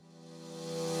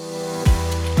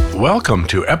Welcome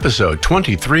to episode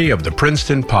 23 of the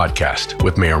Princeton Podcast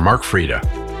with Mayor Mark Freda.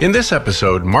 In this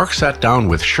episode, Mark sat down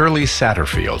with Shirley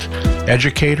Satterfield,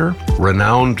 educator,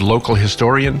 renowned local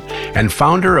historian, and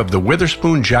founder of the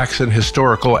Witherspoon Jackson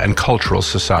Historical and Cultural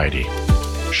Society.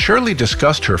 Shirley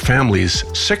discussed her family's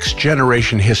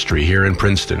six-generation history here in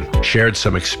Princeton, shared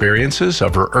some experiences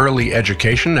of her early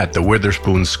education at the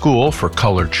Witherspoon School for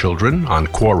Colored Children on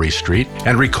Quarry Street,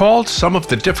 and recalled some of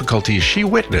the difficulties she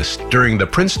witnessed during the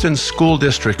Princeton School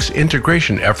District's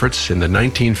integration efforts in the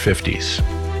 1950s.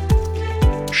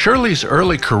 Shirley's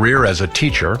early career as a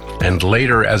teacher and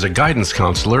later as a guidance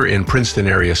counselor in Princeton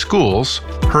area schools,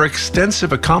 her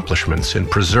extensive accomplishments in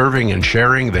preserving and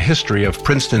sharing the history of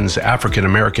Princeton's African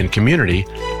American community,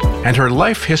 and her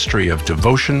life history of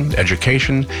devotion,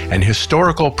 education, and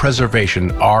historical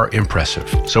preservation are impressive.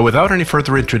 So without any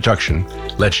further introduction,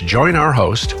 let's join our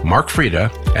host, Mark Freda,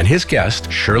 and his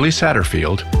guest, Shirley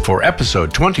Satterfield, for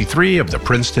episode 23 of the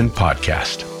Princeton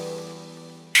Podcast.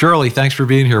 Shirley, thanks for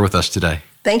being here with us today.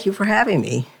 Thank you for having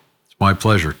me. It's my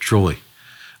pleasure, truly.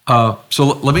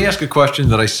 So let me ask a question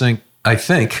that I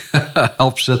think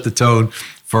helps set the tone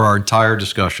for our entire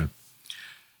discussion.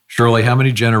 Shirley, how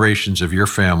many generations of your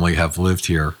family have lived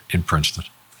here in Princeton?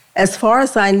 As far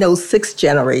as I know, 6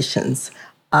 generations.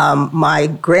 My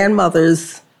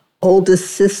grandmother's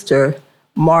oldest sister,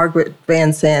 Margaret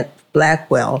Van Zandt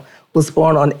Blackwell, was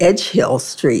born on Edge Hill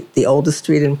Street, the oldest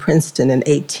street in Princeton, in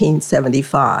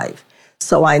 1875.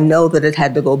 So I know that it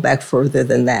had to go back further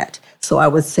than that. So I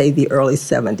would say the early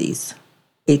 70s,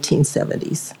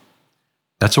 1870s.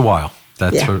 That's a while.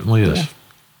 That certainly is.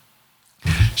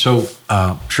 Yeah. So,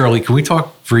 Shirley, can we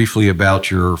talk briefly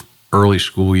about your early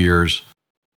school years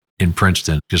in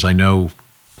Princeton? Because I know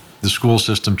the school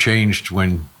system changed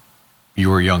when you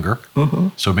were younger. Mm-hmm.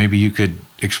 So maybe you could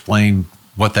explain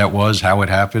what that was, how it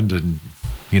happened, and,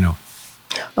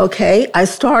 Okay, I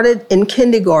started in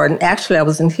kindergarten. Actually, I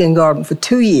was in kindergarten for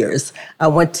 2 years. I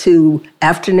went to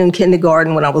afternoon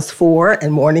kindergarten when I was 4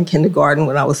 and morning kindergarten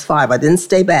when I was 5. I didn't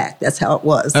stay back. That's how it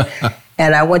was.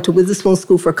 And I went to Witherspoon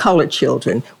School for Colored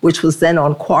Children, which was then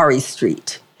on Quarry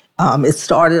Street. It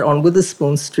started on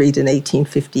Witherspoon Street in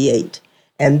 1858,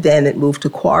 and then it moved to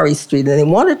Quarry Street. And they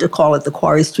wanted to call it the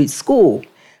Quarry Street School,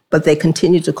 but they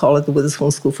continued to call it the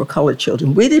Witherspoon School for Colored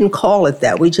Children. We didn't call it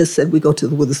that. We just said we go to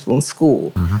the Witherspoon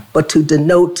School. Mm-hmm. But to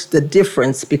denote the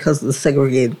difference because of the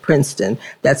segregated Princeton,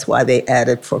 that's why they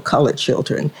added for colored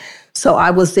children. So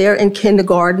I was there in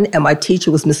kindergarten, and my teacher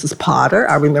was Mrs. Potter.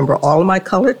 I remember all of my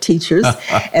colored teachers.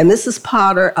 And Mrs.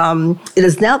 Potter, it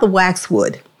is now the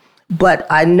Waxwood, but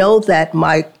I know that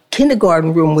my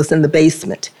kindergarten room was in the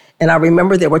basement. And I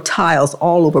remember there were tiles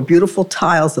all over, beautiful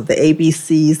tiles of the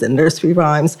ABCs and nursery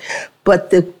rhymes.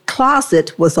 But the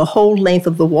closet was a whole length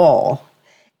of the wall.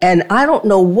 And I don't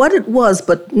know what it was,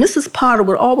 but Mrs. Potter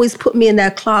would always put me in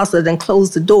that closet and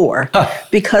close the door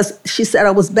because she said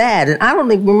I was bad. And I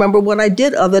don't even remember what I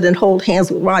did other than hold hands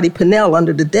with Roddy Pinnell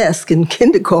under the desk in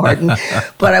kindergarten.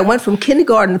 But I went from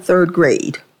kindergarten to 3rd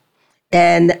grade.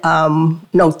 And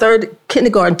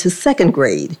kindergarten to 2nd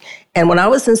grade. And when I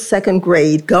was in 2nd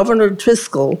grade, Governor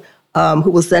Driscoll,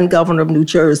 who was then governor of New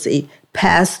Jersey,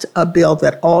 passed a bill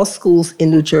that all schools in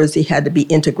New Jersey had to be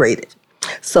integrated.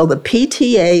 So the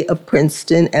PTA of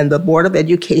Princeton and the Board of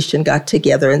Education got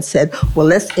together and said, well,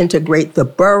 let's integrate the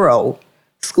borough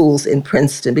schools in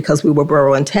Princeton because we were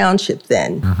borough and township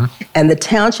then. Mm-hmm. And the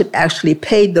township actually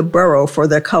paid the borough for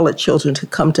their colored children to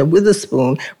come to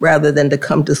Witherspoon rather than to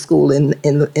come to school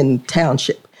in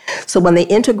township. So when they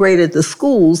integrated the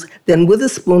schools, then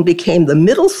Witherspoon became the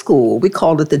middle school. We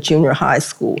called it the junior high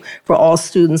school for all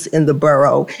students in the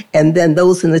borough. And then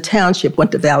those in the township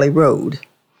went to Valley Road.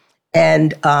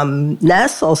 And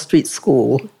Nassau Street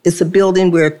School is a building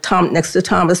where next to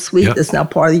Thomas Sweet is now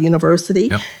part of the university.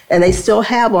 Yep. And they still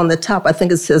have on the top, I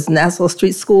think it says Nassau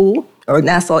Street School or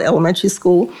Nassau Elementary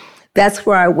School. That's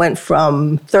where I went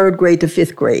from 3rd grade to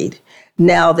 5th grade.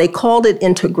 Now, they called it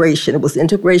integration. It was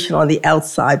integration on the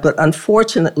outside, but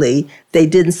unfortunately, they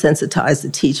didn't sensitize the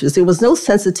teachers. There was no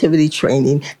sensitivity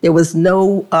training. There was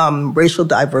no racial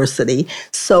diversity.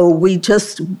 So we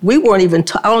weren't even,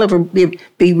 I'll never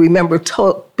remember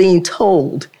being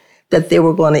told that they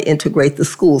were going to integrate the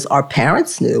schools. Our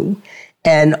parents knew,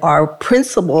 and our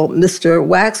principal, Mr.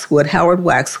 Waxwood, Howard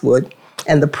Waxwood,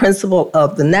 and the principal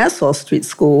of the Nassau Street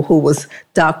School, who was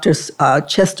Dr.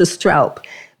 Chester Stroup,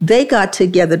 they got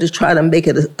together to try to make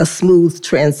it a smooth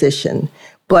transition.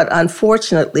 But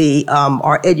unfortunately,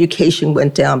 our education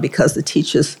went down because the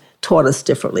teachers taught us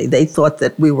differently. They thought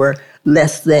that we were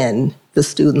less than the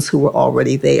students who were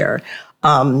already there.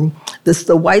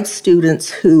 the white students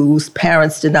whose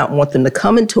parents did not want them to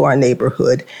come into our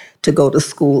neighborhood to go to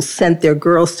school sent their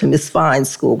girls to Miss Fine's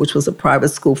school, which was a private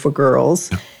school for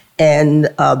girls. Yeah. And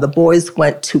the boys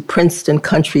went to Princeton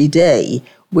Country Day,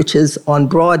 which is on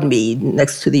Broadmead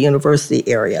next to the university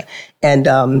area. And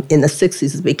in the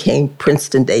 60s, it became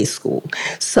Princeton Day School.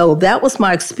 So that was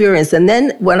my experience. And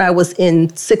then when I was in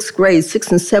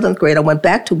 6th and 7th grade, I went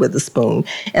back to Witherspoon.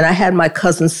 And I had my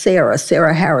cousin Sarah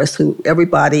Harris, who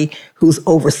everybody who's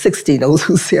over 60 knows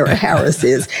who Sarah Harris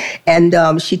is.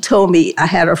 And she told me, I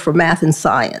had her for math and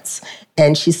science.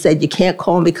 And she said, you can't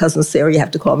call me Cousin Sarah, you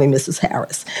have to call me Mrs.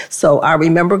 Harris. So I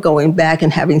remember going back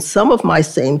and having some of my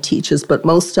same teachers, but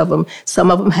some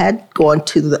of them had gone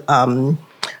to the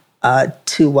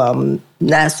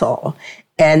Nassau.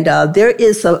 And there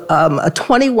is a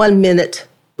 21-minute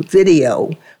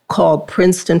video called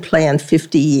Princeton Plan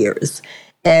 50 Years.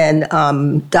 And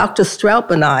Dr.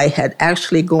 Stroup and I had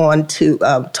actually gone to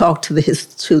talk to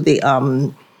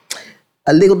the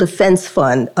Legal Defense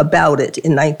Fund about it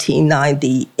in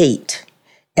 1998.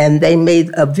 And they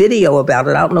made a video about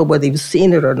it. I don't know whether you've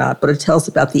seen it or not, but it tells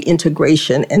about the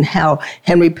integration and how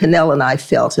Henry Pinnell and I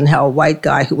felt, and how a white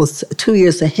guy who was 2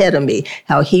 years ahead of me,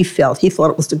 how he felt. He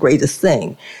thought it was the greatest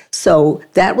thing. So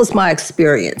that was my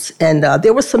experience. And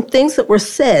there were some things that were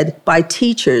said by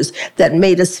teachers that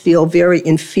made us feel very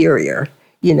inferior,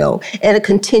 and it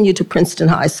continued to Princeton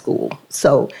High School.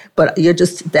 So, but you're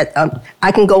just that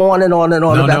I can go on and on and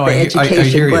on about the education. I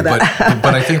hear you, but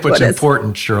I think what's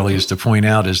important, Shirley, is to point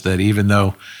out is that even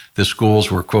though the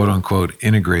schools were quote unquote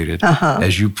integrated,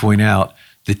 as you point out,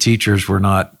 the teachers were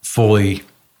not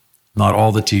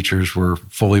all the teachers were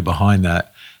fully behind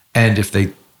that. And if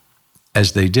they,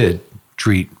 as they did,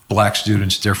 treat black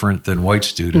students different than white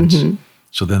students. Mm-hmm.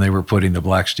 So then they were putting the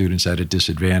black students at a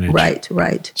disadvantage.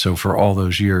 Right. So for all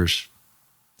those years,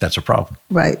 that's a problem.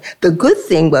 Right. The good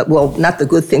thing, well, not the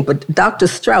good thing, but Dr.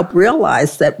 Stroup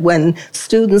realized that when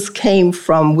students came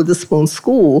from Witherspoon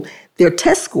School, their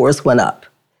test scores went up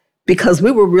because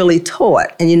we were really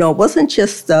taught. And, it wasn't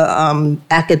just the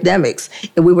academics.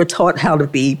 We were taught how to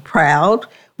be proud.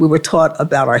 We were taught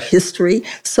about our history.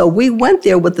 So we went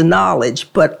there with the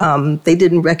knowledge, but they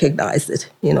didn't recognize it,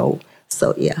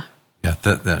 So, yeah. Yeah,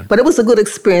 But it was a good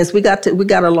experience. We got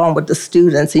along with the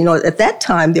students. At that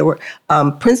time, there were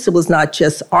Princeton was not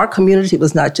just our community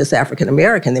was not just African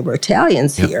American. There were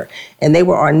Italians here, and they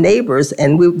were our neighbors,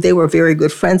 and they were very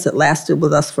good friends that lasted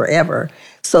with us forever.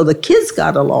 So the kids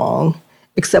got along,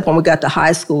 except when we got to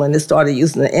high school and they started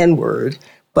using the N-word.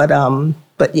 But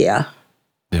yeah.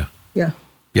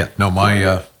 No,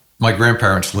 my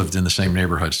grandparents lived in the same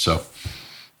neighborhood, so.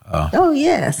 Oh,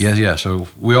 yes. Yeah. So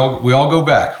we all go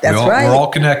back. That's right. We're all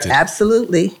connected.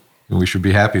 Absolutely. And we should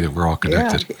be happy that we're all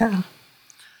connected. Yeah.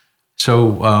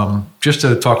 So just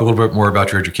to talk a little bit more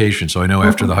about your education. So I know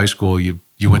after the high school, you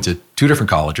went to 2 different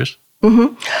colleges.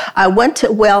 Mm-hmm. I went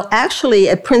to, actually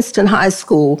at Princeton High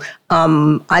School,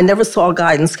 I never saw a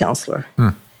guidance counselor.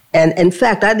 And in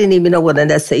fact, I didn't even know what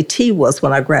an SAT was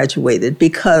when I graduated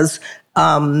because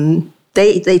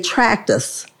they tracked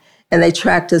us. And they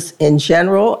tracked us in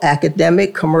general,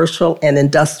 academic, commercial, and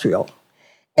industrial.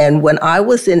 And when I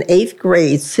was in 8th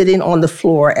grade, sitting on the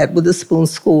floor at Witherspoon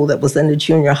School that was in the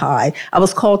junior high, I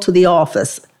was called to the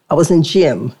office. I was in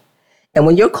gym. And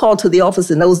when you're called to the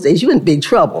office in those days, you're in big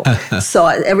trouble. So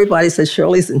everybody said,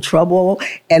 Shirley's in trouble.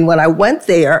 And when I went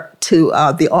there to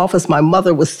the office, my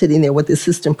mother was sitting there with the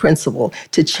assistant principal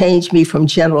to change me from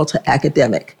general to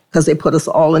academic, because they put us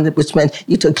all in it, which meant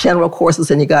you took general courses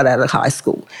and you got out of high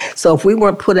school. So if we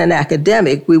weren't put in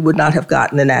academic, we would not have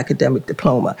gotten an academic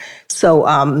diploma. So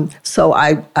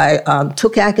I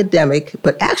took academic,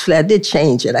 but actually I did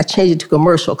change it. I changed it to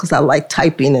commercial because I like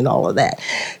typing and all of that.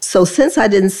 So since I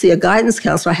didn't see a guidance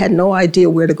counselor, I had no idea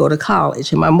where to go to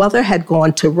college. And my mother had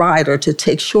gone to Rider to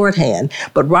take shorthand,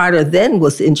 but Rider then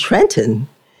was in Trenton.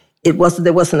 There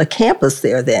wasn't a campus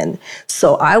there then.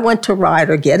 So I went to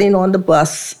Rider, getting on the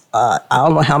bus, I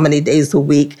don't know how many days a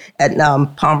week at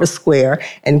Palmer Square,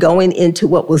 and going into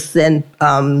what was then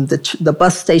the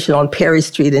bus station on Perry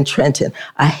Street in Trenton.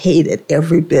 I hated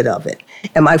every bit of it.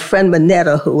 And my friend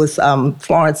Minetta, who was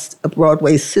Florence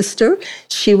Broadway's sister,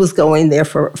 she was going there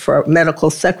for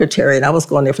medical secretary, and I was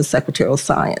going there for secretarial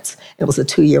science. It was a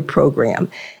 2-year program.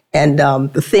 And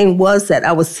the thing was that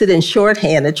I would sit in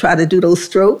shorthand and try to do those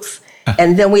strokes.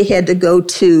 And then we had to go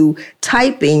to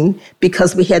typing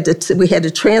because we had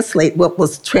to translate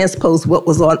transpose what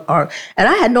was on our, and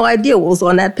I had no idea what was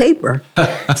on that paper.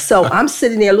 So I'm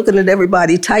sitting there looking at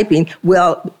everybody typing.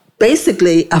 Well,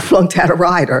 basically, I flunked out of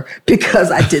Rider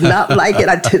because I did not like it.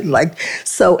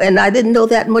 And I didn't know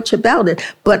that much about it.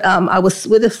 But I was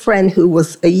with a friend who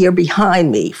was a year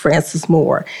behind me, Frances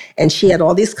Moore, and she had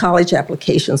all these college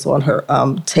applications on her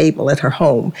table at her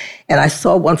home. And I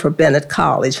saw one for Bennett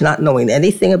College, not knowing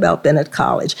anything about Bennett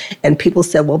College. And people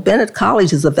said, well, Bennett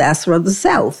College is a Vassar of the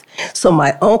South. So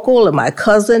my uncle and my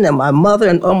cousin and my mother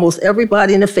and almost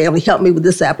everybody in the family helped me with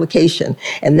this application.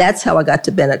 And that's how I got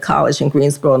to Bennett College in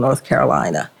Greensboro, North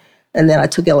Carolina. And then I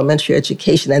took elementary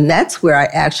education. And that's where I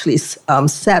actually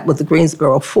sat with the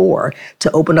Greensboro 4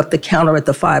 to open up the counter at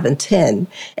the 5 and 10.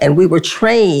 And we were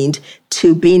trained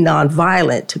to be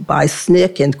nonviolent by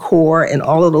SNCC and CORE and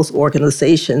all of those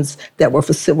organizations that were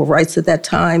for civil rights at that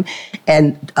time.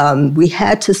 And we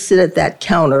had to sit at that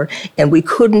counter, and we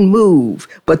couldn't move.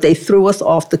 But they threw us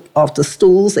off the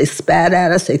stools. They spat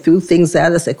at us. They threw things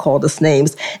at us. They called us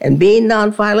names. And being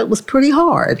nonviolent was pretty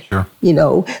hard. Sure.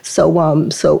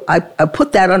 So I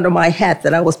put that under my hat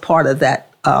that I was part of that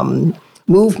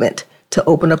movement to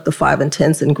open up the 5 and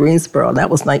 10s in Greensboro. And that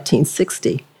was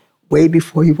 1960. Way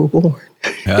before you were born.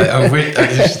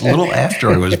 Just a little after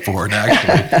I was born,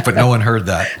 actually, but no one heard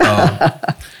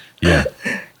that.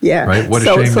 Yeah. Right. What a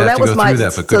shame to have to go through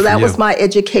that, but good so that for you. was my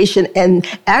education. And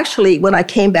actually, when I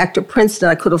came back to Princeton,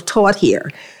 I could have taught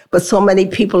here. But so many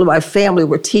people in my family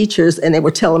were teachers, and they were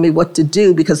telling me what to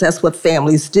do because that's what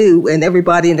families do. And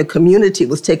everybody in the community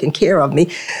was taking care of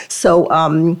me. So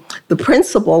the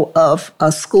principal of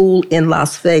a school in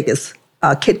Las Vegas,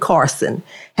 Kit Carson,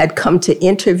 had come to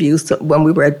interview when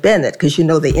we were at Bennett, because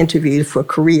they interviewed for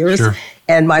careers. Sure.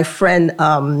 And my friend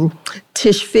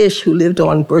Tish Fish, who lived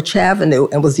on Birch Avenue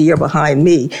and was a year behind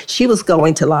me, she was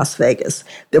going to Las Vegas.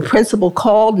 The principal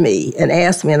called me and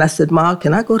asked me, and I said, Ma,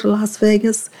 can I go to Las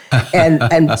Vegas?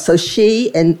 And so she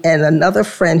and another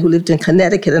friend who lived in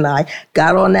Connecticut and I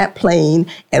got on that plane,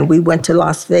 and we went to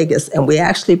Las Vegas. And we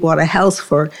actually bought a house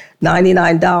for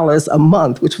 $99 a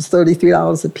month, which was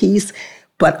 $33 a piece.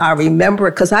 But I remember,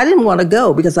 because I didn't want to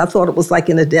go because I thought it was like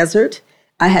in a desert.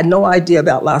 I had no idea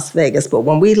about Las Vegas. But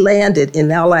when we landed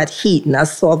in all that heat and I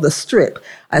saw the Strip,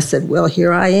 I said, well,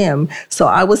 here I am. So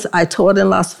I taught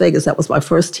in Las Vegas. That was my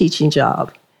first teaching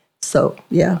job. So,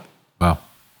 yeah. Wow.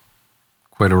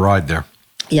 Quite a ride there.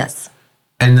 Yes.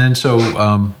 And then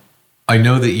I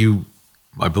know that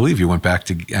I believe you went back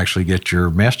to actually get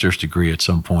your master's degree at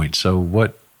some point. So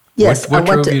what? Yes, what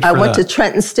I went to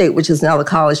Trenton State, which is now the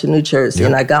College of New Jersey,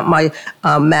 and I got my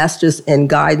master's in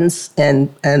guidance and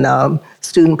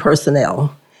student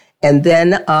personnel. And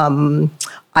then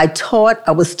I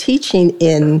was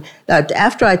teaching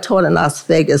after I taught in Las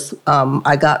Vegas,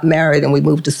 I got married and we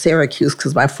moved to Syracuse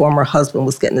because my former husband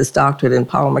was getting his doctorate in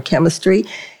polymer chemistry.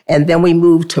 And then we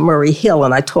moved to Murray Hill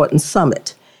and I taught in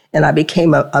Summit. And I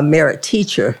became a merit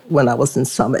teacher when I was in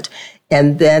Summit.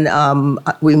 And then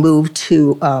we moved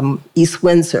to East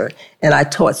Windsor, and I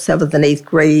taught 7th and 8th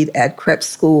grade at Krebs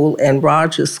School and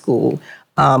Rogers School.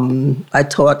 I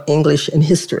taught English and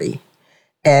history.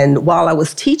 And while I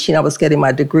was teaching, I was getting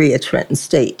my degree at Trenton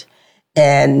State.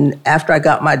 And after I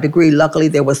got my degree, luckily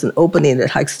there was an opening at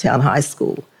Hikestown High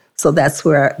School. So that's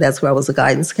where I was a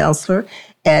guidance counselor.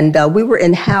 And we were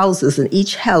in houses, and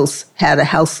each house had a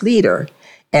house leader.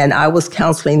 And I was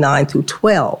counseling 9 through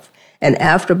 12. And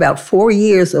after about 4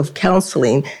 years of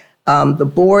counseling,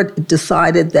 the board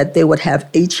decided that they would have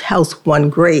each house one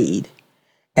grade.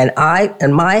 And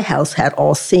my house had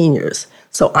all seniors.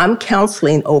 So I'm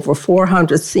counseling over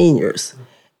 400 seniors.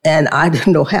 And I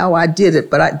didn't know how I did it,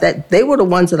 but they were the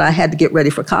ones that I had to get ready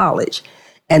for college.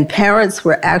 And parents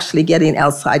were actually getting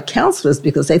outside counselors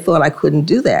because they thought I couldn't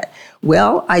do that.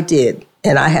 Well, I did.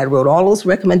 And I had wrote all those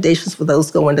recommendations for those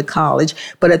going to college.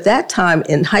 But at that time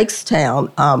in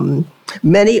Hikestown,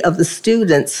 many of the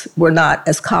students were not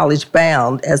as college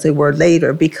bound as they were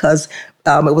later because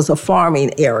it was a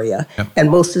farming area. Yep.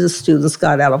 And most of the students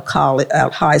got out of college,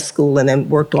 out high school, and then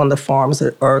worked on the farms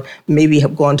or maybe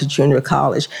have gone to junior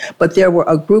college. But there were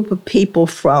a group of people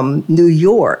from New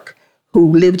York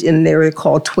who lived in an area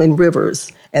called Twin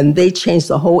Rivers. And they changed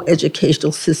the whole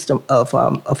educational system of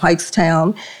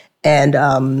Hikestown. And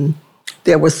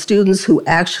there were students who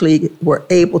actually were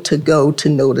able to go to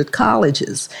noted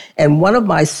colleges. And one of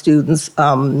my students,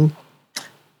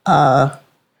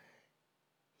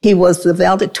 he was the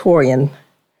valedictorian,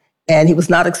 and he was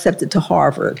not accepted to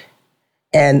Harvard.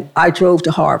 And I drove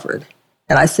to Harvard.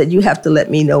 And I said, you have to let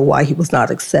me know why he was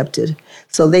not accepted.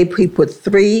 So he put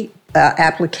 3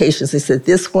 applications. They said,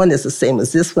 this one is the same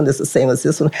as this one, is the same as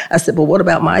this one. I said, well, what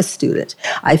about my student?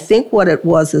 I think what it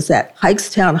was is that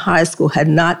Hikestown High School had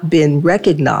not been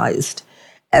recognized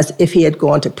as if he had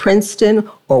gone to Princeton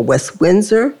or West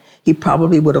Windsor. he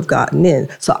probably would have gotten in.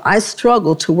 So I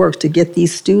struggled to work to get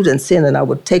these students in, and I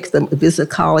would take them to visit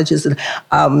colleges. And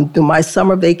through my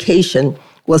summer vacation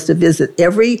was to visit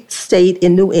every state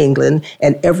in New England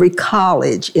and every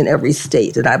college in every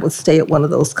state. And I would stay at one of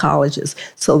those colleges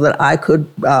so that I could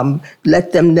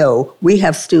let them know we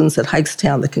have students at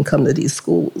Hikestown that can come to these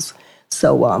schools.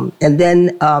 So, and then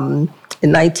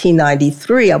in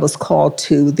 1993, I was called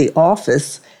to the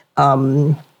office,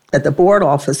 at the board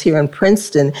office here in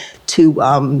Princeton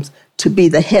to be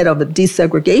the head of a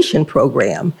desegregation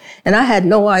program. And I had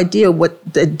no idea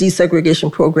what the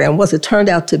desegregation program was. It turned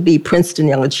out to be Princeton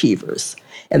Young Achievers.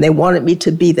 And they wanted me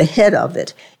to be the head of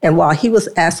it. And while he was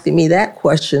asking me that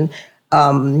question,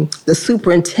 the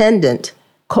superintendent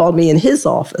called me in his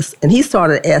office, and he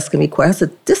started asking me questions. I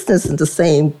said, this isn't the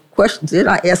same questions. They're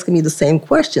not asking me the same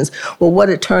questions. Well, what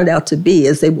it turned out to be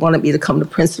is they wanted me to come to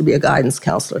Princeton to be a guidance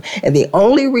counselor. And the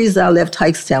only reason I left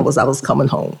Hikestown was I was coming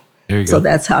home. There you so go.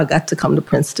 that's how I got to come to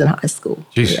Princeton High School.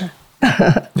 Jeez.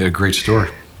 Yeah, great story.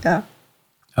 Yeah.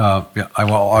 I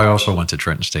also went to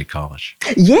Trenton State College.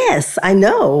 Yes, I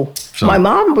know. So, my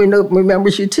mom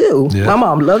remembers you too. Yeah. My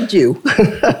mom loved you.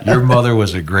 Your mother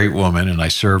was a great woman, and I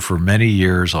served for many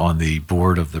years on the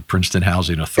board of the Princeton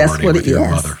Housing Authority with your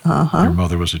mother. Uh-huh. Your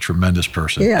mother was a tremendous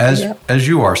person, Yeah, as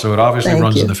you are. So it obviously Thank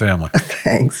runs you. in the family.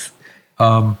 Thanks.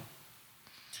 So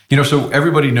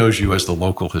everybody knows you as the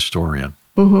local historian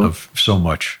of so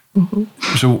much.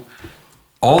 So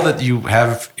all that you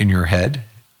have in your head,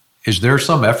 is there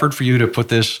some effort for you to put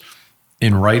this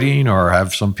in writing, or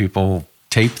have some people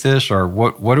tape this, or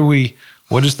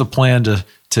what is the plan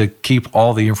to keep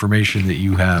all the information that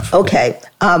you have? Okay.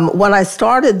 When I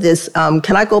started this,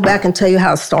 can I go back and tell you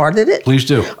how I started it? Please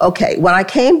do. Okay. When I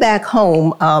came back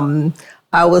home,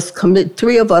 I was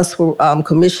three of us were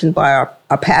commissioned by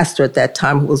our pastor at that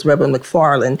time, who was Reverend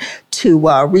McFarland,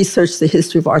 to research the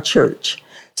history of our church.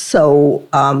 So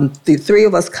the three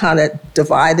of us kind of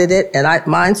divided it, and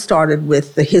mine started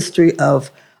with the history of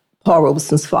Paul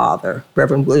Robeson's father,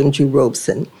 Reverend William G.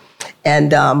 Robeson.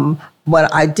 And when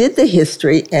I did the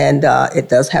history, and it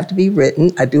does have to be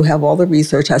written, I do have all the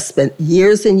research. I spent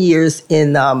years and years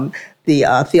in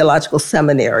the Theological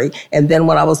Seminary. And then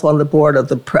when I was on the board of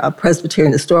the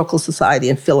Presbyterian Historical Society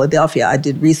in Philadelphia, I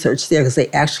did research there because they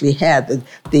actually had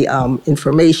the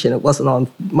information. It wasn't on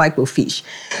microfiche.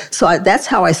 So that's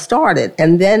how I started.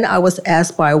 And then I was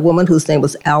asked by a woman whose name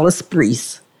was Alice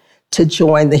Brees to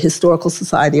join the Historical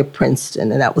Society of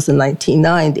Princeton, and that was in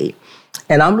 1990.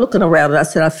 And I'm looking around, and I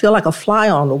said, I feel like a fly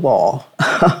on the wall.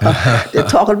 They're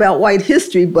talking about white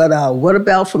history, but what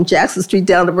about from Jackson Street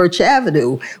down to Birch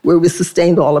Avenue, where we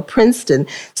sustained all of Princeton?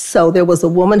 So there was a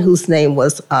woman whose name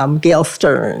was Gail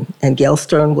Stern, and Gail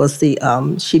Stern was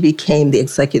she became the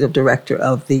executive director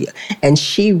of and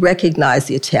she recognized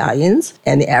the Italians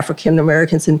and the African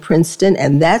Americans in Princeton,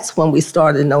 and that's when we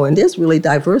started knowing there's really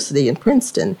diversity in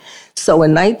Princeton. So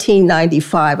in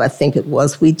 1995, I think it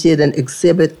was, we did an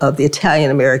exhibit of the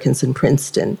Italian Americans in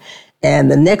Princeton.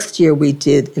 And the next year we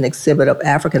did an exhibit of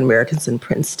African Americans in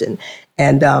Princeton.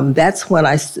 And that's when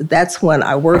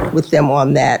I worked with them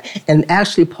on that. And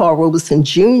actually Paul Robeson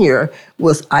Jr.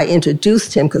 I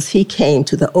introduced him because he came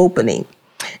to the opening.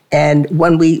 And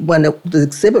when the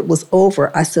exhibit was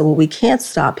over, I said, well, we can't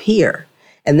stop here.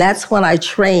 And that's when I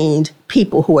trained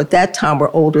people who at that time were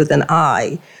older than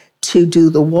I to do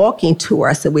the walking tour.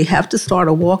 I said, we have to start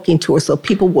a walking tour so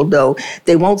people will know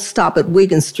they won't stop at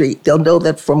Wiggin Street. They'll know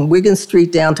that from Wiggin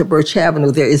Street down to Birch Avenue,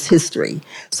 there is history.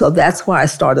 So that's why I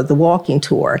started the walking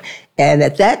tour. And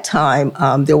at that time,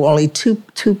 there were only two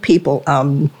people.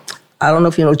 I don't know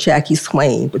if you know Jackie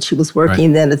Swain, but she was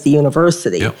working then at the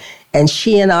university. Yep. And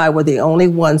she and I were the only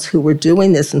ones who were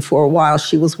doing this. And for a while,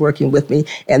 she was working with me.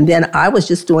 And then I was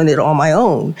just doing it on my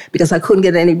own because I couldn't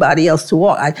get anybody else to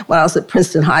walk. When I was at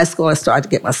Princeton High School, I started to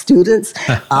get my students,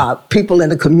 people in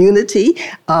the community.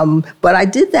 But I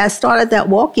did that, started that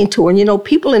walking tour. And,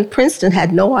 people in Princeton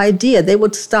had no idea. They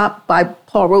would stop by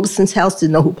Paul Robeson's house,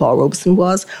 didn't know who Paul Robeson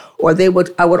was, or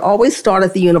I would always start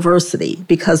at the university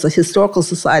because the Historical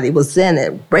Society was then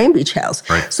at Brain Beach House.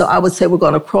 Right. So I would say, we're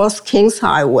going to cross Kings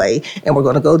Highway and we're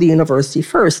going to go to the university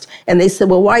first. And they said,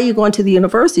 well, why are you going to the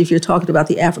university if you're talking about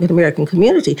the African American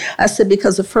community? I said,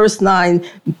 because the first 9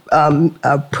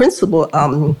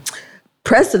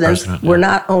 presidents were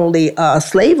not only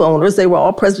slave owners, they were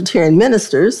all Presbyterian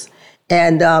ministers.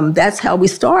 And that's how we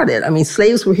started. I mean,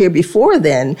 slaves were here before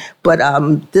then, but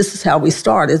this is how we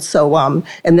started. So,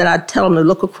 and then I tell them to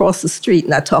look across the street,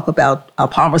 and I talk about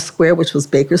Palmer Square, which was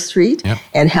Baker Street,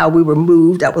 and how we were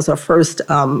moved. That was our first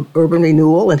urban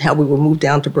renewal, and how we were moved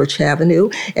down to Birch Avenue.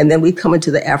 And then we come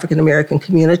into the African-American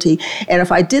community. And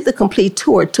if I did the complete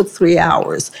tour, it took 3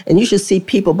 hours. And you should see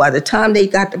people, by the time they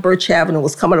got to Birch Avenue,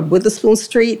 was coming up Witherspoon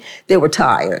Street, they were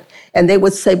tired. And they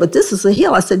would say, but this is a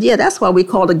hill. I said, yeah, that's why we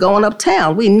called it going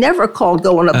uptown. We never called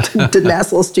going up to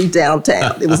Nassau Street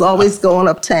downtown. It was always going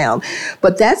uptown.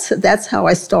 But that's how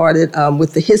I started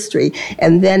with the history.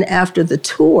 And then after the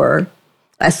tour,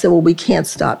 I said, well, we can't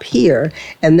stop here.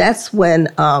 And that's when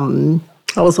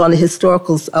I was on the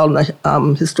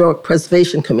Historic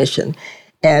Preservation Commission.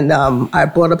 And I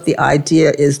brought up the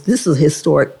idea this is a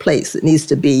historic place. It needs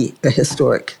to be a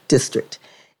historic district.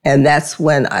 And that's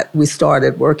when we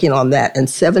started working on that. And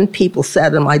 7 people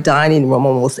sat in my dining room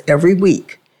almost every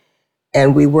week.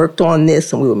 And we worked on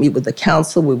this, and we would meet with the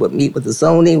council, we would meet with the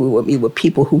zoning, we would meet with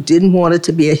people who didn't want it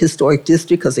to be a historic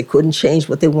district because they couldn't change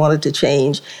what they wanted to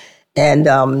change. And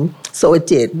so it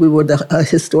did. We were a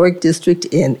historic district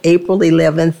in April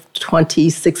 11th,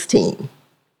 2016.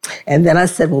 And then I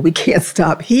said, well, we can't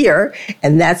stop here.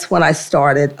 And that's when I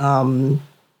started,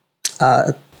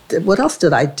 what else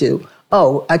did I do?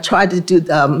 Oh, I tried to do,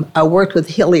 I worked with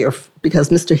Hillier, because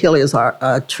Mr. Hillier is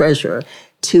our treasurer,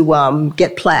 to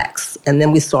get plaques. And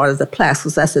then we started the plaques,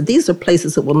 because I said, these are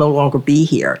places that will no longer be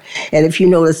here. And if you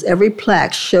notice, every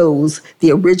plaque shows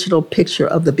the original picture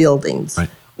of the buildings. Right.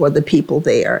 Or the people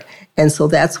there. And so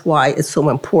that's why it's so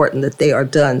important that they are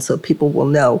done so people will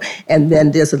know. And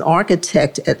then there's an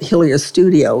architect at Hillier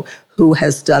Studio who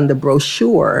has done the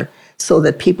brochure so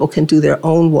that people can do their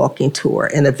own walking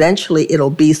tour. And eventually it'll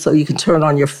be so you can turn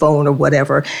on your phone or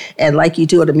whatever. And like you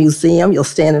do at a museum, you'll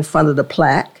stand in front of the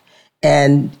plaque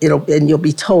and you'll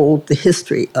be told the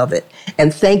history of it.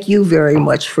 And thank you very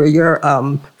much for your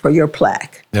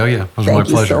plaque. Oh yeah, it was my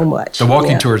pleasure. Thank you so much. The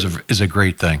walking tour is a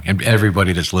great thing, and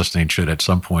everybody that's listening should at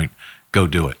some point go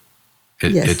do it.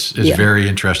 It's very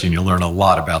interesting. You'll learn a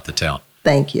lot about the town.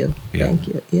 Thank you. Yeah. Thank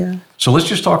you. Yeah. So let's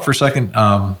just talk for a second.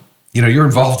 You're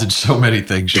involved in so many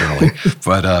things, Shirley,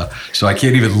 but so I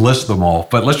can't even list them all.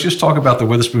 But let's just talk about the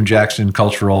Witherspoon Jackson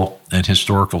Cultural and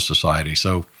Historical Society.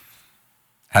 So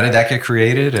how did that get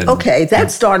created? That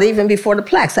started even before the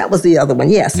plaques. That was the other one,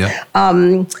 yes. Yeah.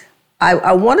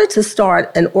 I wanted to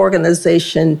start an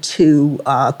organization to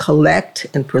collect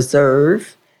and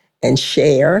preserve and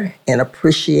share and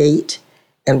appreciate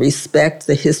and respect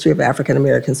the history of African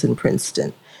Americans in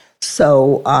Princeton.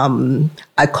 So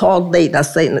I called Leighton. I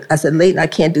said, Leighton, I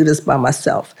can't do this by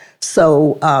myself.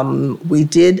 So we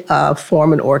did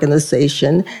form an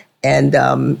organization. And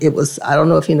it was, I don't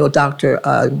know if you know Dr.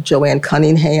 Joanne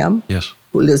Cunningham, yes,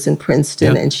 who lives in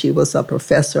Princeton, yep. And she was a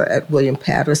professor at William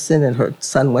Patterson, and her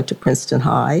son went to Princeton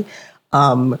High.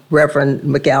 Reverend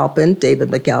McAlpin, David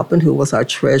McAlpin, who was our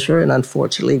treasurer, and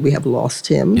unfortunately we have lost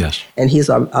him. Yes. And he's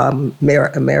our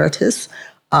mayor emeritus.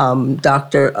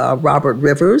 Dr. Robert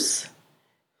Rivers,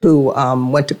 who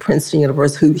went to Princeton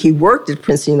University, he worked at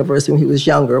Princeton University when he was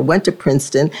younger, went to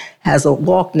Princeton, has a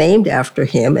walk named after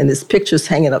him, and his picture's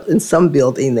hanging up in some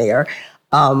building there.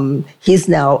 He's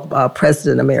now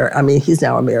he's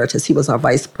now emeritus. He was our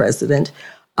vice president.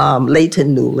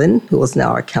 Leighton Newland, who is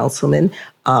now our councilman.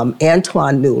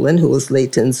 Antoine Newland, who was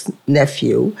Leighton's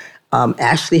nephew.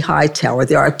 Ashley Hightower.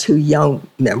 There are 2 young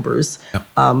members. Yep.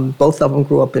 Both of them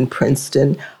grew up in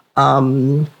Princeton.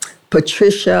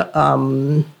 Patricia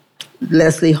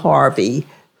Leslie Harvey,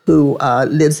 who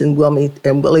lives in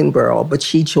Willingboro, but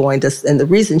she joined us. And the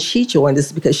reason she joined us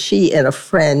is because she and a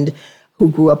friend who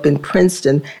grew up in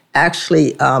Princeton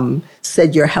actually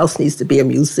said, your house needs to be a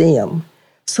museum.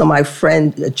 So my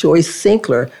friend Joyce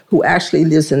Sinkler, who actually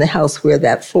lives in the house where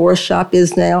that florist shop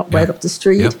is now, right up the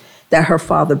street, yep. That her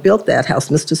father built that house,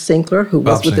 Mr. Sinkler, who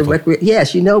was with the recreation.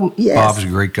 Yes, yes. Bob's a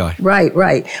great guy.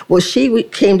 Right. Well, she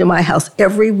came to my house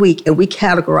every week, and we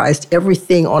categorized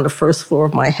everything on the first floor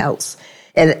of my house.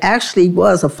 And it actually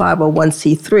was a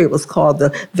 501c3. It was called the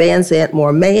Van Zant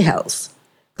Moore May House,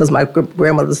 because my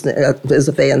grandmother is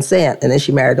a Van Zant, and then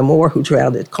she married a Moore who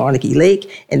drowned at Carnegie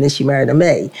Lake, and then she married a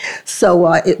May.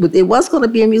 So it was going to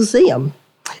be a museum.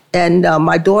 And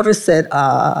my daughter said,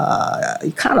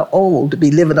 you're kind of old to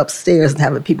be living upstairs and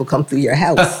having people come through your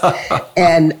house.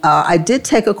 And I did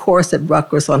take a course at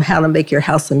Rutgers on how to make your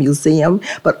house a museum,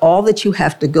 but all that you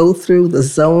have to go through, the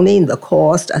zoning, the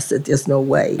cost, I said, there's no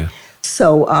way. Yeah.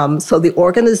 So the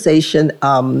organization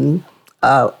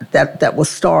that was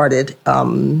started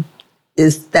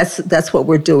that's what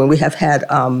we're doing. We have had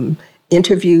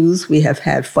interviews, we have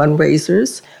had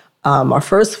fundraisers. Our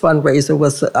first fundraiser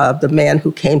was the man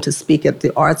who came to speak at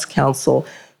the Arts Council,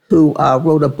 who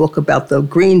wrote a book about the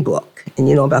Green Book, and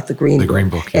you know about the Green Book. The Green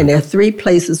Book, yeah. And there are 3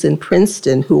 places in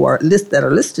Princeton that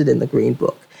are listed in the Green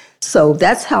Book. So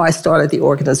that's how I started the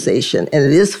organization, and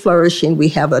it is flourishing. We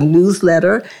have a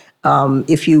newsletter.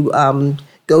 If you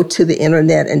go to the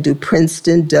internet and do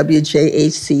Princeton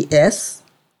WJHCS,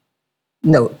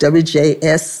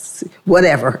 WJS,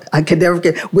 whatever. I could never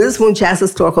get Witherspoon Jazz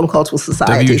Historical and Cultural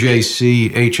Society.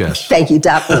 WJCHS. Thank you,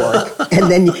 .org.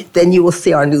 And then you will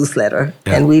see our newsletter.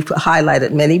 Yeah. And we've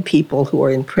highlighted many people who are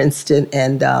in Princeton,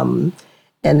 and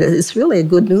it's really a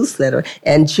good newsletter.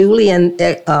 And Julian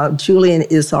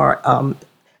is our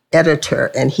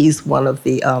editor, and he's one of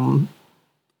the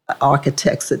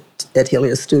architects at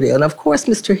Hillier Studio. And of course,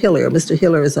 Mr. Hillier. Mr.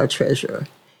 Hillier is our treasurer.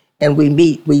 And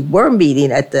we were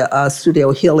meeting at the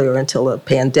Studio Hillier until the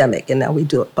pandemic, and now we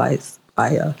do it by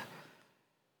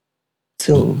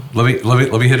Zoom. Let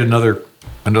me hit another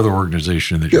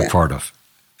organization that you're part of.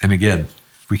 And again,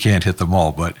 we can't hit them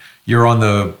all, but you're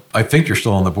I think you're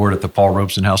still on the board at the Paul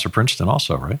Robeson House of Princeton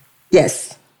also, right?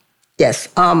 Yes. That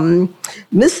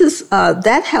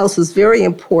house is very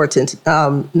important,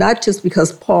 not just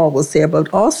because Paul was there,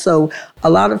 but also a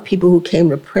lot of people who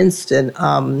came to Princeton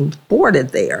boarded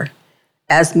there,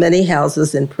 as many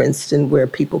houses in Princeton where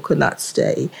people could not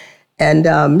stay. And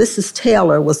Mrs.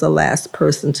 Taylor was the last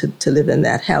person to live in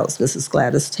that house, Mrs.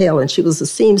 Gladys Taylor, and she was a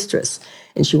seamstress,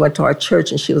 and she went to our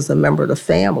church, and she was a member of the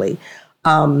family.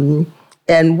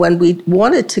 And when we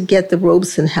wanted to get the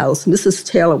Robeson house, Mrs.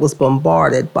 Taylor was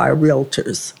bombarded by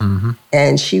realtors. Mm-hmm.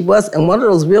 And one of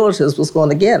those realtors was going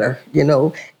to get her,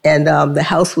 and the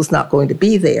house was not going to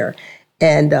be there.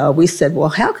 And we said, well,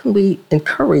 how can we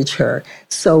encourage her?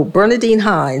 So Bernadine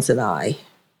Hines and I,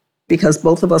 because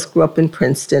both of us grew up in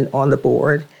Princeton on the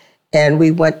board, and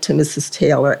we went to Mrs.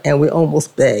 Taylor and we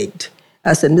almost begged.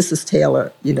 I said, Mrs.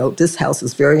 Taylor, this house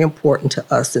is very important to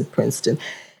us in Princeton.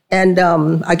 And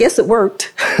I guess it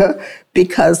worked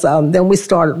because then we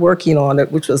started working on it,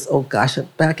 which was,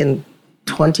 back in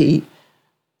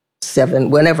 27,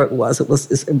 whenever it was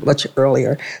much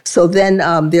earlier. So then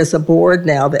there's a board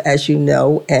now that, as you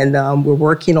know, and we're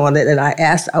working on it. And I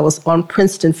was on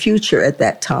Princeton Future at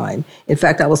that time. In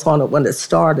fact, I was on it when it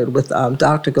started with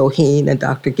Dr. Goheen and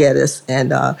Dr. Geddes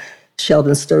and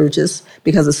Sheldon Sturgis,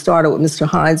 because it started with Mr.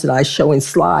 Hines and I showing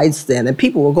slides then, and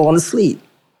people were going to sleep.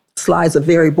 Slides are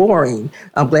very boring.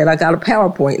 I'm glad I got a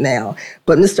PowerPoint now.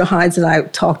 But Mr. Hines and I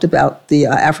talked about the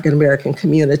African-American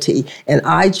community, and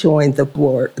I joined the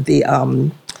board, the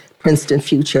Princeton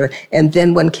Future. And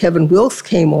then when Kevin Wilkes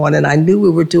came on, and I knew we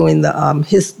were doing the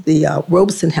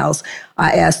Robeson House,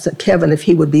 I asked Kevin if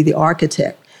he would be the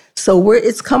architect. So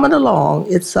it's coming along.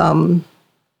 It's,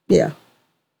 yeah.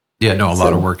 Yeah, no, a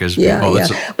lot of work is being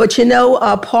But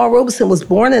Paul Robeson was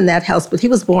born in that house, but he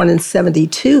was born in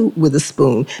 72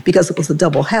 Witherspoon because it was a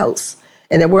double house.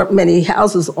 And there weren't many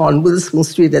houses on Witherspoon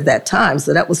Street at that time,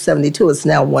 so that was 72. It's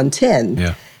now 110.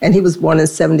 Yeah. And he was born in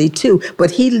 72.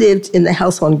 But he lived in the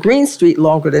house on Green Street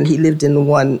longer than he lived in the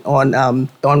one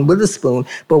on Witherspoon.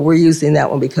 But we're using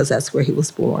that one because that's where he was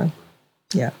born.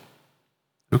 Yeah.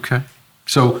 Okay.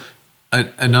 So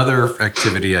another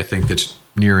activity I think that's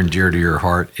near and dear to your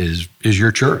heart is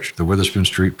your church, the Witherspoon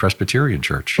Street Presbyterian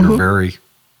Church. Mm-hmm.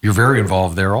 You're very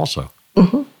involved there also.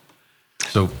 Mm-hmm.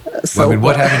 So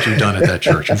what haven't you done at that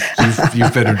church?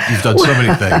 You've done so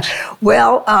many things.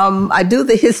 Well, I do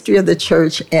the history of the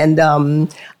church, and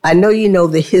I know you know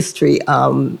the history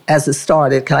as it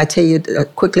started. Can I tell you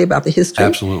quickly about the history?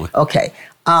 Absolutely. Okay.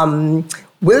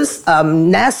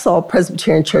 Nassau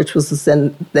Presbyterian Church was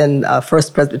then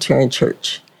First Presbyterian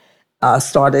Church.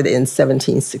 Started in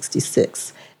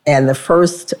 1766. And the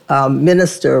first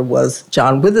minister was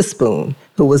John Witherspoon,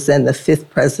 who was then the sixth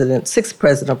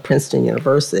president of Princeton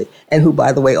University, and who,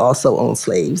 by the way, also owned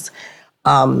slaves.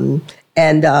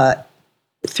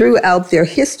 Throughout their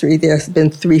history, there's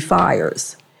been 3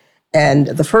 fires. And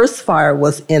the first fire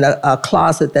was in a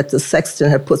closet that the sexton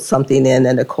had put something in,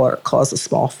 and it caused a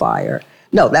small fire.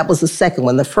 No, that was the second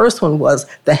one. The first one was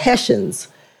the Hessians,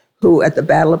 who at the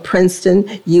Battle of Princeton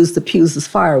used the pews as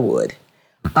firewood.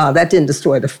 That didn't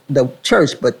destroy the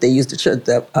church, but they used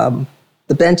the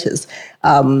benches.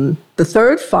 The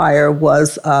third fire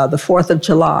was the 4th of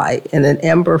July, and an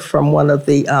ember from one of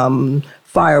the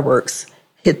fireworks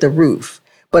hit the roof.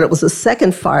 But it was the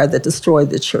second fire that destroyed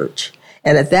the church.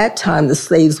 And at that time, the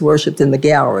slaves worshipped in the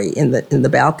gallery, in the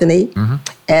balcony. Mm-hmm.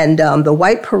 And the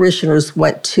white parishioners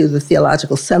went to the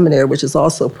Theological Seminary, which is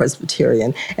also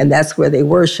Presbyterian, and that's where they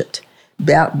worshipped.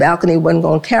 balcony wasn't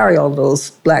going to carry all those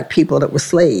black people that were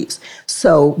slaves.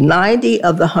 So 90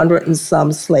 of the 100 and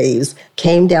some slaves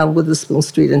came down Witherspoon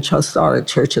Street and started a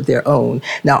church of their own.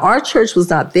 Now, our church was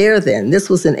not there then. This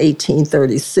was in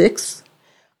 1836.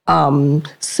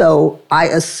 So I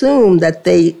assume that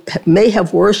they may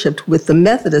have worshiped with the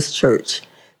Methodist Church,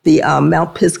 the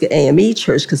Mount Pisgah AME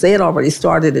Church, because they had already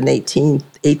started in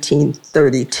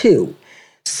 1832.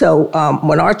 So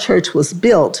when our church was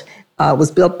built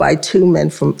by two men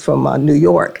from New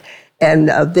York, and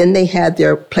then they had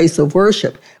their place of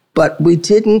worship. But we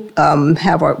didn't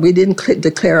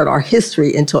declare it our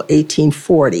history until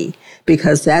 1840,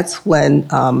 because that's when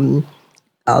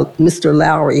Mr.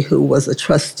 Lowry, who was a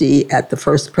trustee at the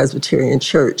First Presbyterian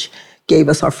Church, gave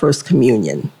us our first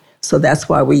communion. So that's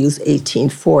why we use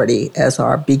 1840 as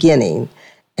our beginning.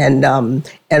 And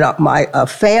my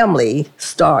family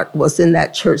was in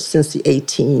that church since the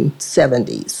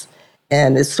 1870s.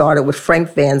 And it started with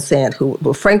Frank Van Zandt,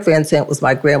 Frank Van Zandt was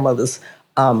my grandmother's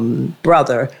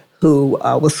brother, who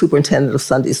was superintendent of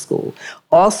Sunday school.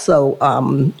 Also,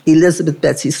 Elizabeth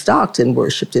Betsy Stockton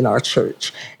worshiped in our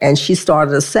church, and she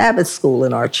started a Sabbath school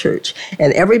in our church.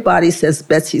 And everybody says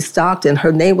Betsy Stockton.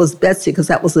 Her name was Betsy because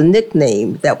that was a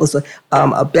nickname. That was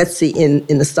a Betsy in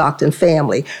the Stockton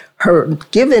family. Her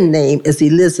given name is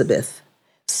Elizabeth.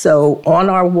 So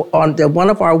on one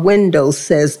of our windows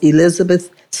says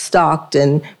Elizabeth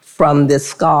Stockton from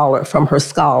her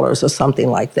scholars or something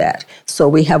like that. So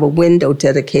we have a window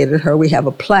dedicated to her. We have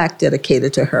a plaque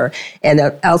dedicated to her. And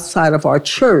outside of our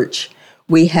church,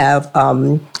 we have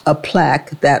a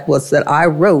plaque that I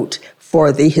wrote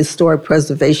for the historic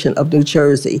preservation of New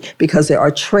Jersey, because there are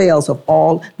trails of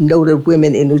all noted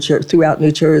women in throughout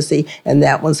New Jersey, and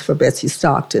that one's for Betsy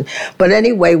Stockton. But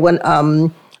anyway, when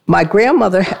my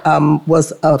grandmother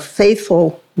was a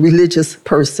faithful religious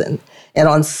person, and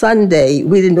on Sunday,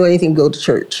 we didn't do anything but go to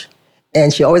church.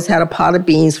 And she always had a pot of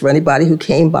beans for anybody who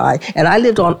came by. And I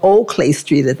lived on Old Clay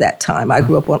Street at that time. I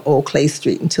grew up on Old Clay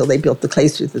Street until they built the Clay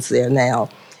Street that's there now.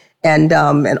 And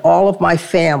all of my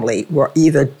family were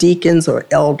either deacons or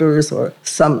elders or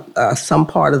some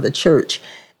part of the church.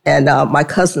 And my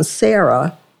cousin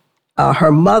Sarah,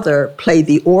 her mother played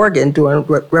the organ during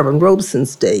Reverend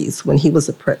Robeson's days when he was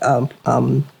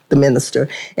the minister.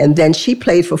 And then she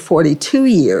played for 42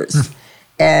 years.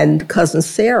 And cousin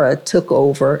Sarah took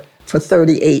over for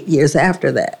 38 years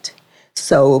after that.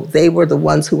 So they were the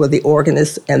ones who were the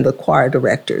organists and the choir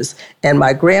directors. And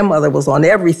my grandmother was on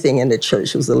everything in the church.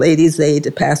 She was the ladies' aide,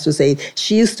 the pastor's aide.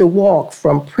 She used to walk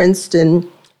from Princeton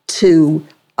to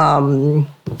Rocky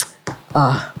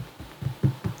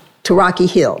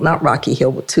Hill, not Rocky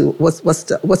Hill, but to what's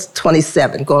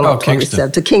 27, going on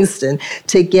 27 to Kingston,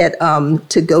 to get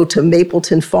to go to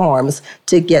Mapleton Farms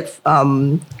to get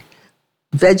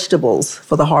vegetables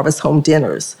for the Harvest Home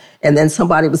dinners. And then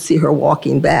somebody would see her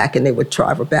walking back and they would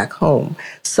drive her back home.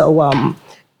 So,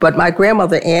 but my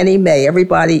grandmother, Annie Mae,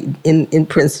 everybody in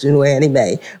Princeton knew Annie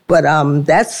Mae. But and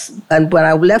when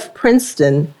I left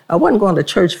Princeton, I wasn't going to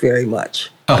church very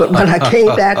much. But when I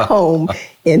came back home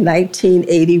in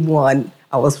 1981,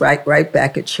 I was right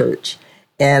back at church.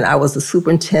 And I was the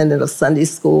superintendent of Sunday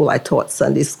school. I taught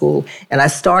Sunday school. And I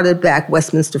started back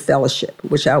Westminster Fellowship,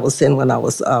 which I was in when I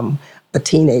was a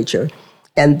teenager.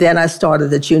 And then I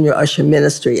started the junior usher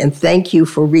ministry. And thank you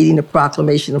for reading the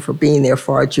proclamation and for being there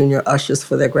for our junior ushers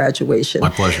for their graduation. My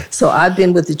pleasure. So I've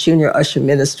been with the junior usher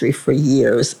ministry for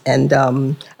years. And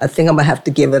I think I'm going to have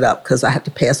to give it up because I have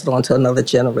to pass it on to another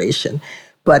generation.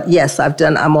 But yes, I'm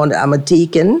a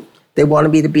deacon. They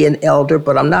wanted me to be an elder,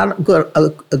 but I'm not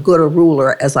a good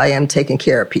ruler as I am taking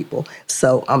care of people.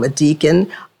 So I'm a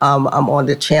deacon. I'm on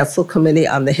the chancel committee.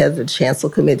 I'm the head of the chancel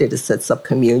committee that sets up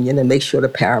communion and makes sure the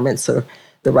paraments are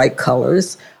the right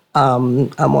colors.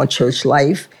 I'm on church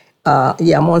life.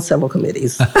 I'm on several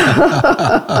committees.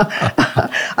 I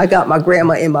got my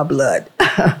grandma in my blood.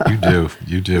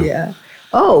 You do. Yeah.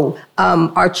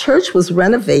 Our church was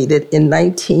renovated in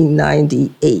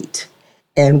 1998.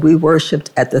 And we worshiped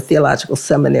at the Theological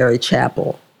Seminary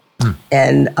Chapel.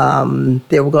 And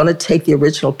they were going to take the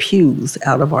original pews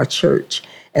out of our church.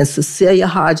 And Cecilia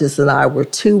Hodges and I were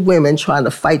two women trying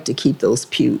to fight to keep those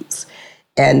pews.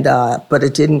 And but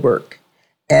it didn't work.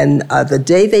 And the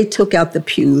day they took out the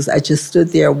pews, I just stood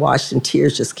there, watched, and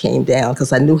tears just came down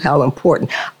because I knew how important.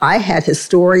 I had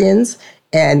historians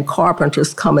and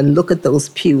carpenters come and look at those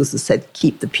pews and said,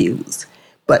 keep the pews.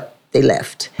 But they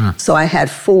left. So I had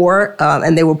 4,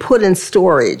 and they were put in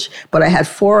storage, but I had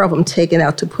 4 of them taken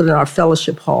out to put in our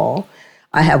fellowship hall.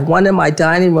 I have one in my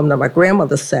dining room that my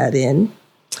grandmother sat in.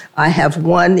 I have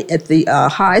one at the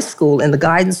high school in the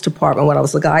guidance department when I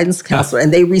was a guidance counselor,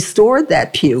 and they restored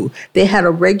that pew. They had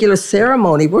a regular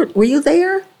ceremony. Were you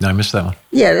there? No, I missed that one.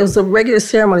 Yeah, it was a regular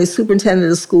ceremony.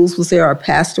 Superintendent of schools was there, our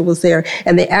pastor was there,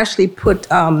 and they actually put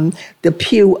the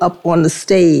pew up on the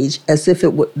stage as if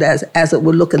it would, as it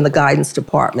would look in the guidance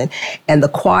department. And the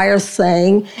choir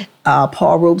sang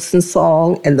Paul Robeson's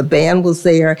song, and the band was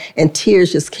there, and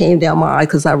tears just came down my eye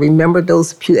because I remember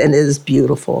those pews, and it is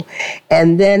beautiful.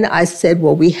 And then I said,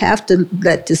 well, we have to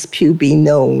let this pew be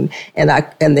known. And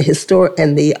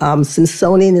the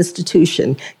Smithsonian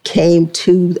Institution came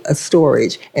to a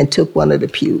storage and took one of the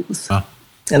pews. Huh.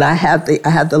 And I have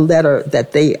the letter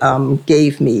that they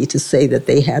gave me to say that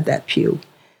they had that pew.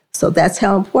 So that's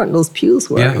how important those pews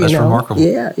were. Yeah, that's remarkable.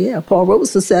 Yeah. Paul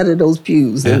Robeson sat in those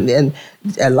pews, and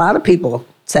a lot of people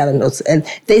sat in those. And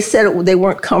they said they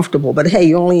weren't comfortable, but hey,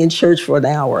 you're only in church for an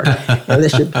hour. And they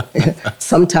should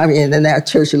sometime in that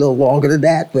church a little longer than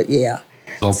that, but yeah.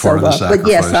 It's all part of the sacrifice. But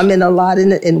yes, I'm in a lot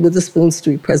in Witherspoon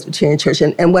Street Presbyterian Church.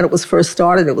 And when it was first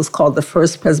started, it was called the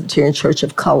First Presbyterian Church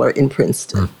of Color in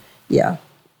Princeton. Yeah.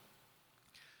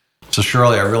 So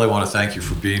Shirley, I really want to thank you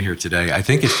for being here today. I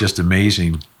think it's just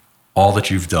amazing all that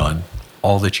you've done,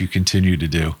 all that you continue to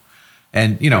do.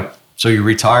 And, so you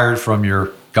retired from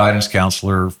your guidance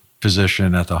counselor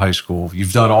position at the high school.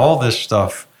 You've done all this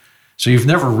stuff. So you've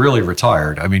never really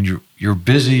retired. I mean, you're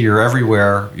busy, you're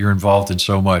everywhere, you're involved in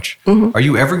so much. Mm-hmm. Are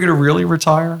you ever going to really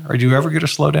retire? Are you ever going to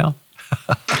slow down?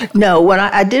 No, when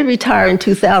I did retire in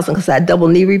 2000 because I had double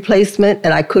knee replacement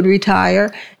and I could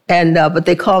retire. And but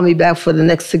they called me back for the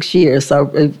next 6 years. So,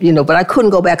 but I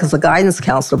couldn't go back as a guidance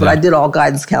counselor, but I did all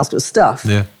guidance counselor stuff,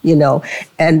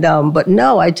 And, but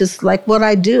no, I just like what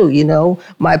I do,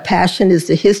 My passion is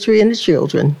the history and the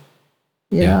children.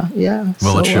 Yeah.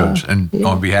 Well, it shows. And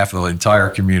on behalf of the entire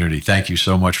community, thank you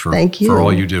so much for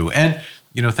all you do. And,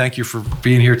 thank you for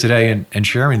being here today and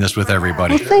sharing this with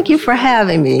everybody. Well, thank you for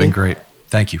having me. It's been great.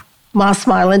 Thank you. Ma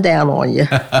smiling down on you.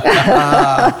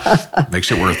 Makes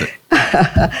it worth it.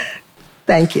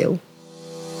 Thank you.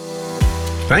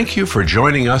 Thank you for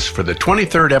joining us for the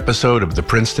 23rd episode of the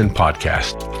Princeton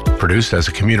Podcast, produced as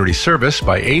a community service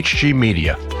by HG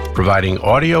Media, providing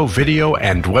audio, video,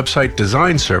 and website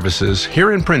design services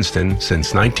here in Princeton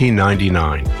since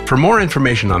 1999. For more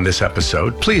information on this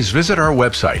episode, please visit our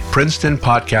website,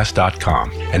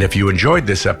 princetonpodcast.com. And if you enjoyed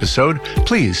this episode,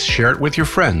 please share it with your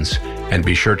friends. And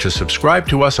be sure to subscribe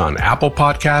to us on Apple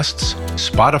Podcasts,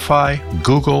 Spotify,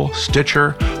 Google,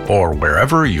 Stitcher, or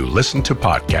wherever you listen to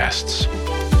podcasts.